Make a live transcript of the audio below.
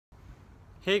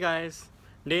Hey guys,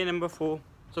 day number 4.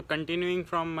 So continuing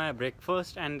from my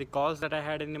breakfast and the calls that I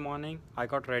had in the morning, I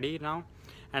got ready now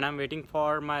and I'm waiting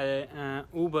for my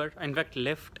Uber, in fact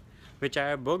Lyft, which I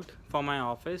have booked for my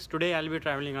office. Today I'll be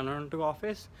traveling alone to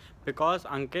office because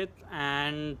Ankit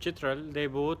and Chitral, they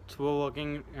both were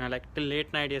working like till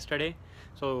late night yesterday.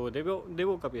 So they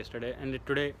woke up yesterday and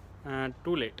today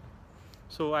too late.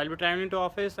 So I'll be traveling to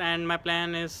office and my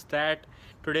plan is that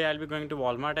today I'll be going to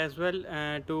Walmart as well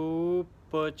to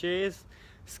purchase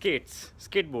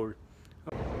skateboard.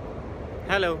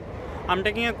 Hello, I'm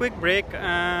taking a quick break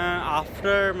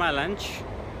after my lunch.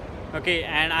 Okay,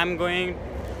 and I'm going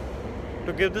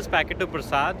to give this packet to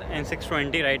Prasad in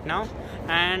 620 right now.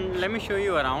 And let me show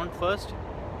you around first.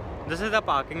 This is the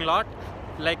parking lot,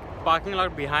 like parking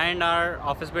lot behind our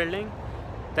office building.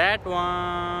 That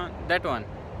one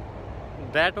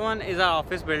is our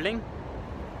office building.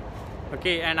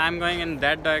 Okay, and I'm going in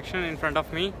that direction in front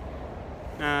of me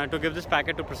to give this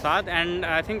packet to Prasad, and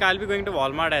I think I'll be going to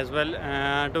Walmart as well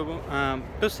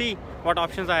to see what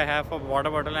options I have for water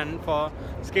bottle and for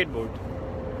skateboard.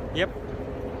 Yep,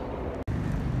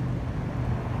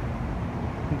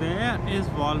 there is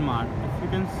Walmart. If you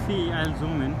can see, I'll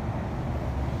zoom in.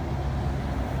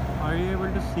 Are you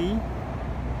able to see?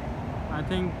 I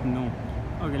think no.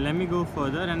 Okay, let me go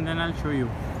further and then I'll show you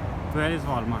where is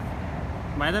Walmart.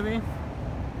 By the way,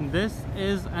 this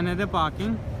is another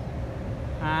parking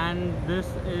and this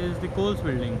is the Coles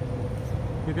building.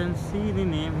 You can see the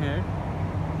name here,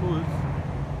 Coles.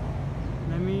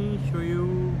 Let me show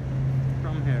you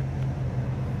from here.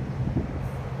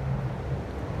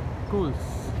 Coles.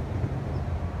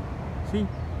 See?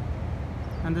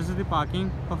 And this is the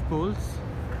parking of Coles.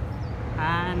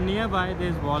 And nearby there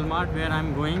is Walmart where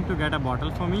I'm going to get a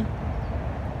bottle for me,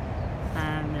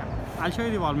 and yeah, I'll show you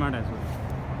the Walmart as well.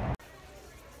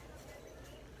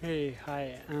 Hey,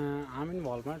 hi, I'm in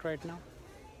Walmart right now.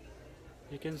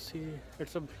 You can see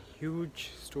it's a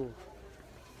huge store.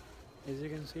 As you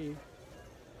can see,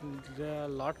 there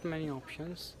are many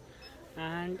options,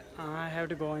 and I have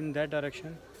to go in that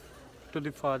direction to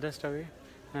the farthest away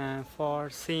for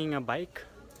seeing a bike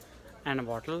and a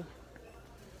bottle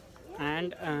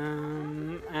and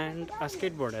a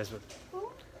skateboard as well.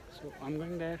 So I'm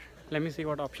going there. Let me see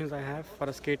what options I have for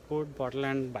a skateboard, bottle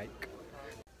and bike.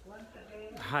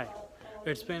 Hi,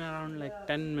 it's been around like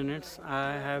 10 minutes.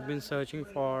 I have been searching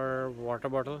for water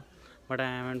bottle, but I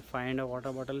haven't find a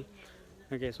water bottle.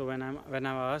 Okay, so when I've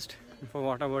asked for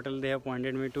water bottle, they have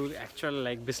pointed me to the actual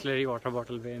like Bisleri water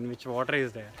bottle in which water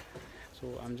is there.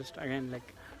 So I'm just again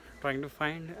like trying to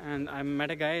find, and I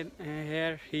met a guy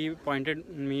here. He pointed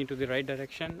me to the right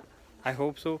direction. I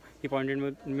hope so. He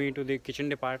pointed me to the kitchen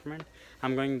department.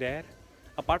 I'm going there.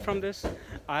 Apart from this,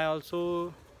 I've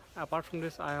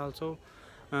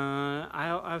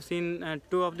seen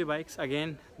two of the bikes,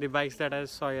 again the bikes that I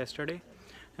saw yesterday,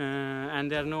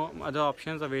 and there are no other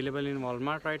options available in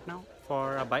Walmart right now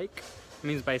for a bike,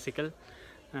 means bicycle.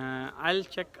 I'll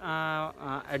check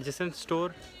adjacent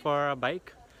store for a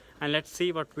bike and let's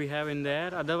see what we have in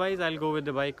there. Otherwise I'll go with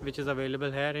the bike which is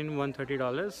available here in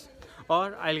 $130,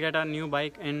 or I'll get a new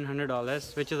bike in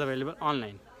 $100 which is available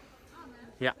online.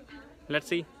 Yeah, let's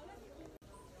see.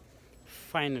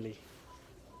 Finally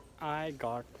I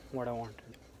got what I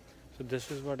wanted. So this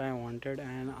is what I wanted,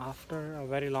 and after a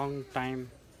very long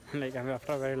time like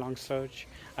after a very long search,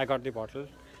 I got the bottle.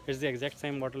 It's the exact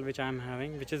same bottle which I'm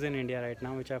having, which is in India right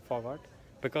now, which I forgot,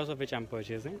 because of which I'm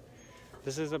purchasing.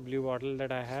 This is a blue bottle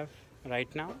that I have right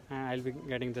now, and I'll be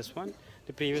getting this one.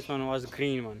 The previous one was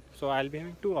green one, so I'll be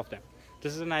having two of them.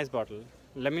 This is a nice bottle.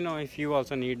 Let me know if you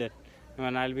also need it.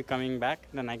 When I'll be coming back,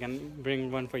 then I can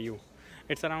bring one for you.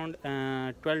 It's around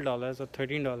 $12 or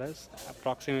 $13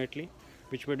 approximately,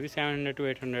 which would be 700 to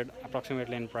 800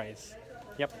 approximately in price.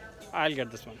 Yep, I'll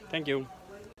get this one. Thank you.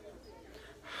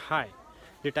 Hi,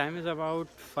 the time is about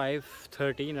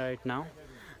 5:30 right now,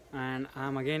 and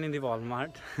I'm again in the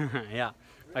Walmart. Yeah,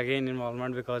 again in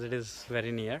Walmart because it is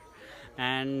very near.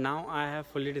 And now I have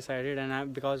fully decided,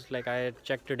 and because like I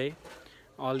checked today,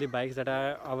 all the bikes that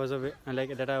are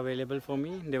available for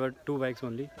me, there were two bikes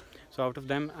only. So out of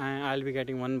them I'll be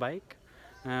getting one bike,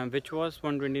 which was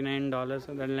 $129.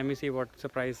 And then let me see what's the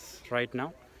price right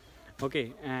now.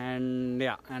 Okay, and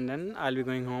yeah, and then I'll be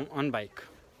going home on bike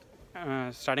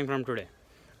starting from today.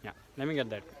 Yeah, let me get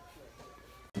that.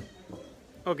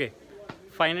 Okay,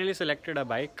 finally selected a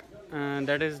bike.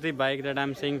 That is the bike that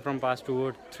I'm seeing from past 2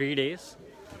 or 3 days,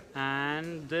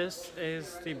 and this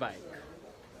is the bike.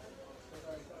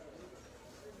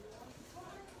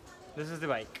 This is the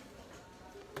bike.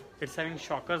 It's having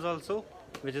shockers also,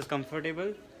 which is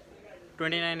comfortable.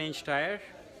 29-inch tire,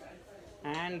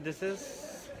 and this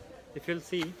is if you'll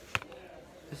see,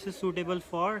 this is suitable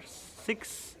for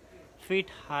 6 feet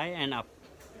high and up.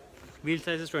 Wheel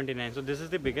size is 29, so this is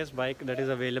the biggest bike that is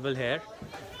available here.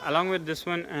 Along with this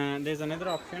one, there's another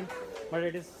option, but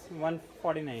it is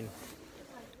 149.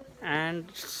 And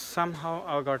somehow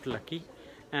I got lucky,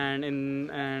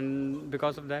 and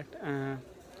because of that,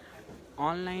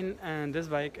 online this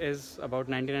bike is about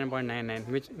 99.99,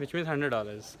 which means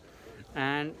 $100,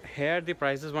 and here the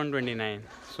price is 129.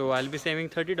 So I'll be saving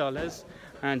 $30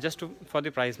 just for the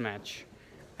price match.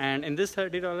 And in this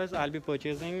 $30 I'll be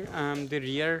purchasing the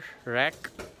rear rack.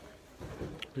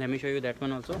 Let me show you that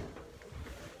one also.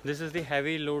 This is the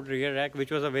heavy load rear rack, which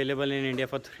was available in India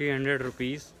for 300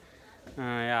 rupees.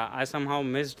 Yeah, I somehow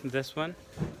missed this one.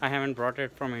 I haven't brought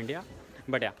it from India,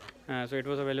 but yeah, so it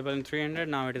was available in 300.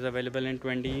 Now it is available in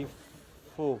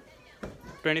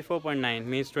 24.9,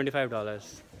 means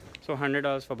 $25. So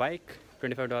 $100 for bike,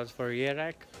 $25 for rear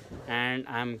rack, and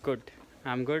I'm good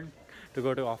to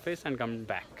go to office and come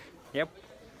back. Yep,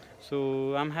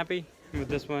 so I'm happy with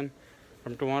this one.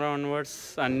 From tomorrow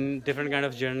onwards, a different kind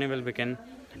of journey will begin.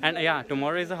 And yeah,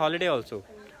 tomorrow is a holiday also.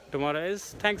 Tomorrow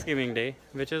is Thanksgiving Day,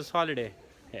 which is holiday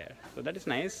here, so that is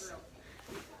nice.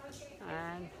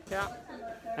 And yeah,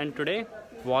 and today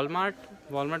Walmart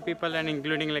people, and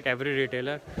including like every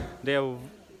retailer, they are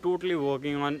totally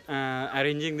working on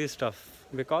arranging this stuff,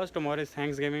 because tomorrow is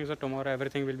Thanksgiving. So tomorrow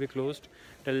everything will be closed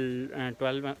till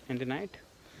 12 in the night,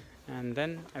 and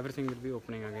then everything will be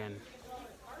opening again.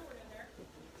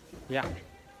 Yeah,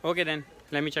 okay, then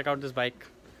let me check out this bike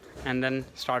and then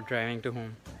start driving to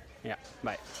home. Yeah,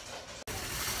 bye.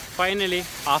 Finally,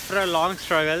 after a long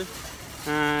struggle,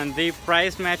 the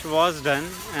price match was done.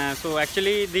 So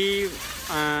actually the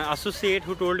associate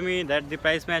who told me that the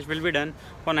price match will be done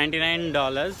for $99,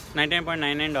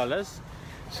 $99.99.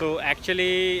 So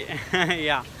actually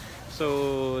yeah,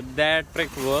 so that trick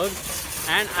worked,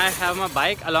 and I have my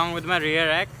bike along with my rear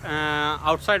rack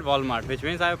outside Walmart, which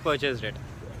means I have purchased it.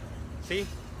 See,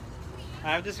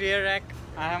 I have this rear rack,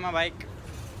 I have my bike.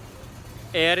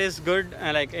 Air is good,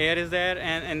 like air is there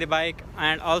and in the bike,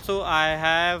 and also I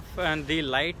have the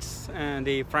lights,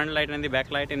 the front light and the back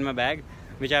light in my bag,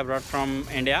 which I brought from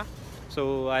India.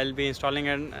 So I'll be installing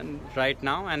it right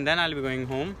now, and then I'll be going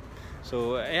home.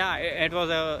 So yeah, it was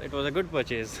a good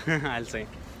purchase. I'll say.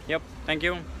 Yep, thank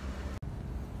you.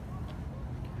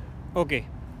 Okay,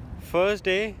 first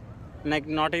day, like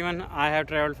not even I have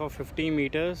traveled for 50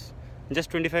 meters, just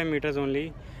 25 meters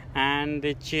only, and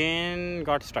the chain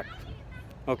got stuck.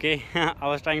 Okay, I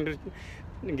was trying to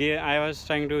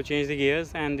change the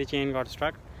gears, and the chain got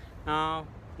stuck. Now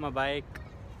my bike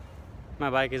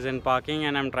is in parking,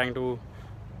 and I'm trying to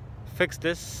fix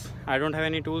this. I don't have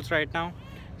any tools right now,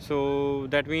 so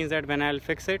that means that when I'll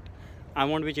fix it, I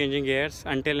won't be changing gears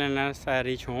until unless I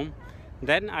reach home.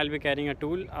 Then I'll be carrying a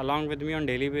tool along with me on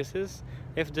daily basis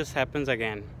if this happens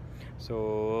again.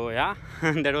 So yeah,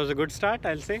 that was a good start,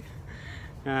 I'll say,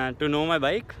 to know my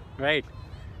bike, right?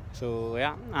 So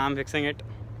yeah, I'm fixing it.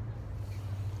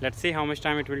 Let's see how much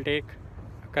time it will take.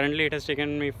 Currently it has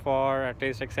taken me for at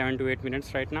least like 7 to 8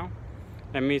 minutes right now.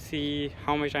 Let me see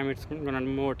how much time it's gonna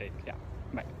more take. Yeah,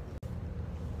 bye.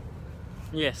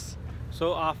 Yes,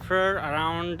 so after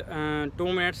around 2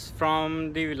 minutes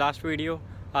from the last video,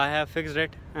 I have fixed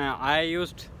it. I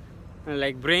used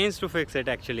like brains to fix it.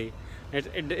 Actually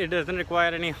it doesn't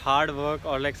require any hard work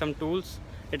or like some tools.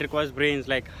 It requires brains,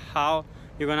 like how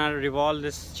you're gonna revolve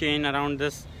this chain around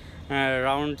this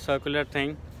round circular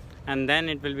thing, and then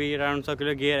it will be around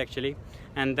circular gear actually,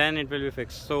 and then it will be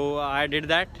fixed. So I did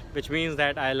that, which means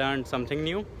that I learned something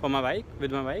new for my bike,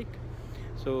 with my bike.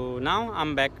 So now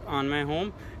I'm back on my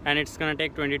home, and it's gonna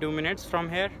take 22 minutes from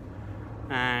here.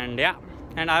 And yeah,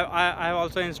 and I've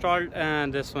also installed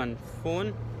this one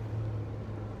phone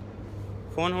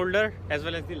holder, as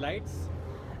well as the lights.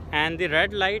 And the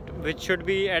red light, which should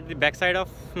be at the back side of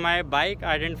my bike,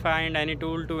 I didn't find any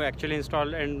tool to actually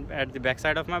install at the back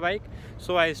side of my bike,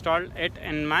 so I installed it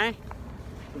in my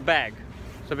bag.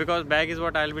 So because bag is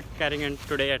what I'll be carrying in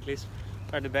today, at least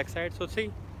at the back side. So see,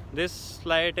 this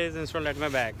light is installed at my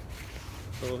bag,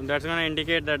 so that's going to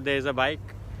indicate that there is a bike.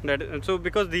 So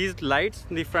because these lights,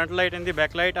 the front light and the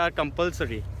back light, are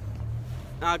compulsory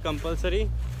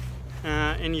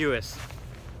in US.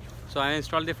 So I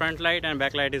installed the front light, and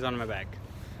back light is on my bag.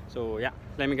 So yeah,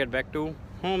 let me get back to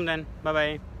home then. Bye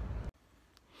bye.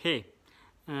 Hey,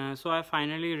 so I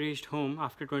finally reached home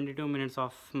after 22 minutes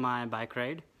of my bike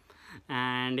ride.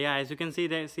 And yeah, as you can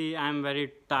see, I'm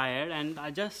very tired, and I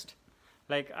just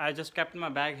kept my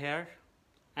bag here,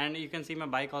 and you can see my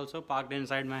bike also parked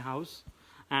inside my house,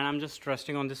 and I'm just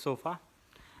resting on this sofa.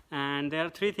 And there are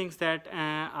three things that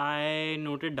I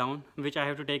noted down which I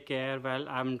have to take care while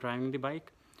I'm driving the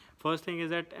bike. First thing is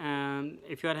that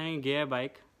if you are having a gear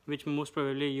bike, which most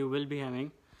probably you will be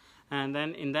having, and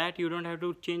then in that you don't have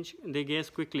to change the gears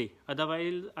quickly,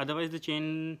 otherwise the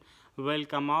chain will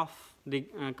come off the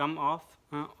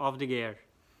gear.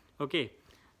 Okay.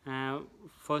 uh,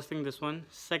 First thing, this one.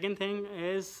 Second thing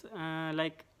is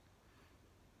like,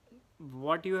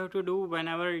 what you have to do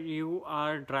whenever you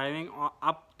are driving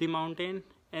up the mountain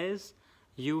is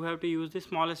you have to use the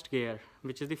smallest gear,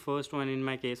 which is the first one in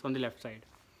my case on the left side.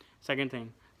 Second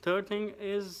thing. Third thing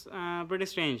is pretty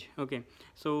strange. Okay,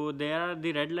 so there are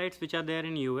the red lights which are there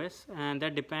in US, and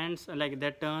that depends, like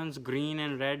that turns green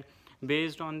and red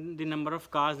based on the number of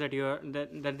cars that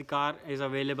the car is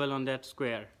available on that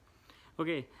square.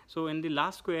 Okay, so in the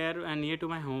last square and near to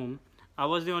my home, I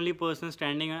was the only person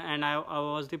standing, and I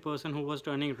was the person who was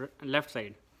turning left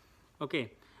side.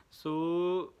 Okay,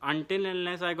 so until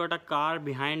unless I got a car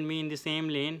behind me in the same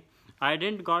lane, I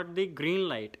didn't got the green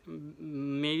light.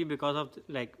 Maybe because of,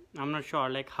 like, I'm not sure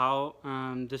like how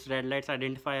this red lights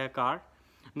identify a car,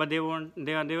 but they were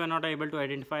not able to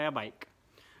identify a bike.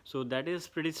 So that is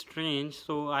pretty strange.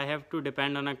 So I have to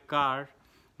depend on a car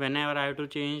whenever I have to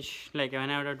change, like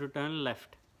whenever I have to turn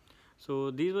left. So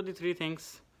these were the three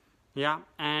things. Yeah,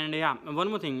 and yeah, one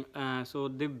more thing. So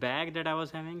the bag that I was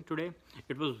having today,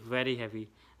 it was very heavy,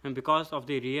 and because of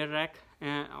the rear rack,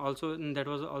 also that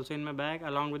was also in my bag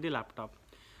along with the laptop.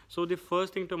 So the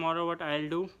first thing tomorrow, what I'll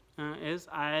do is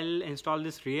I'll install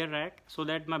this rear rack so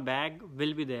that my bag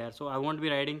will be there. So I won't be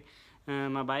riding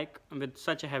my bike with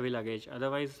such a heavy luggage.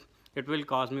 Otherwise, it will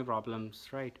cause me problems,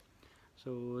 right?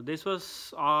 So this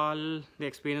was all the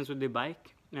experience with the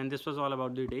bike, and this was all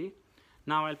about the day.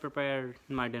 Now I'll prepare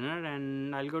my dinner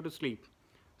and I'll go to sleep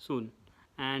soon.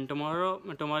 And tomorrow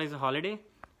is a holiday,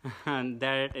 and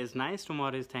that is nice.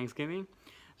 Tomorrow is Thanksgiving,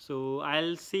 so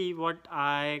I'll see what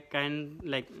I can,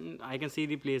 like, I can see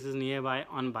the places nearby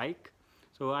on bike.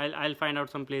 So I'll find out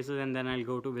some places, and then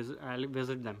I'll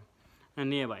visit them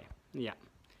nearby. Yeah.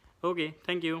 Okay.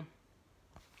 Thank you.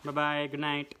 Bye bye. Good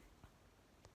night.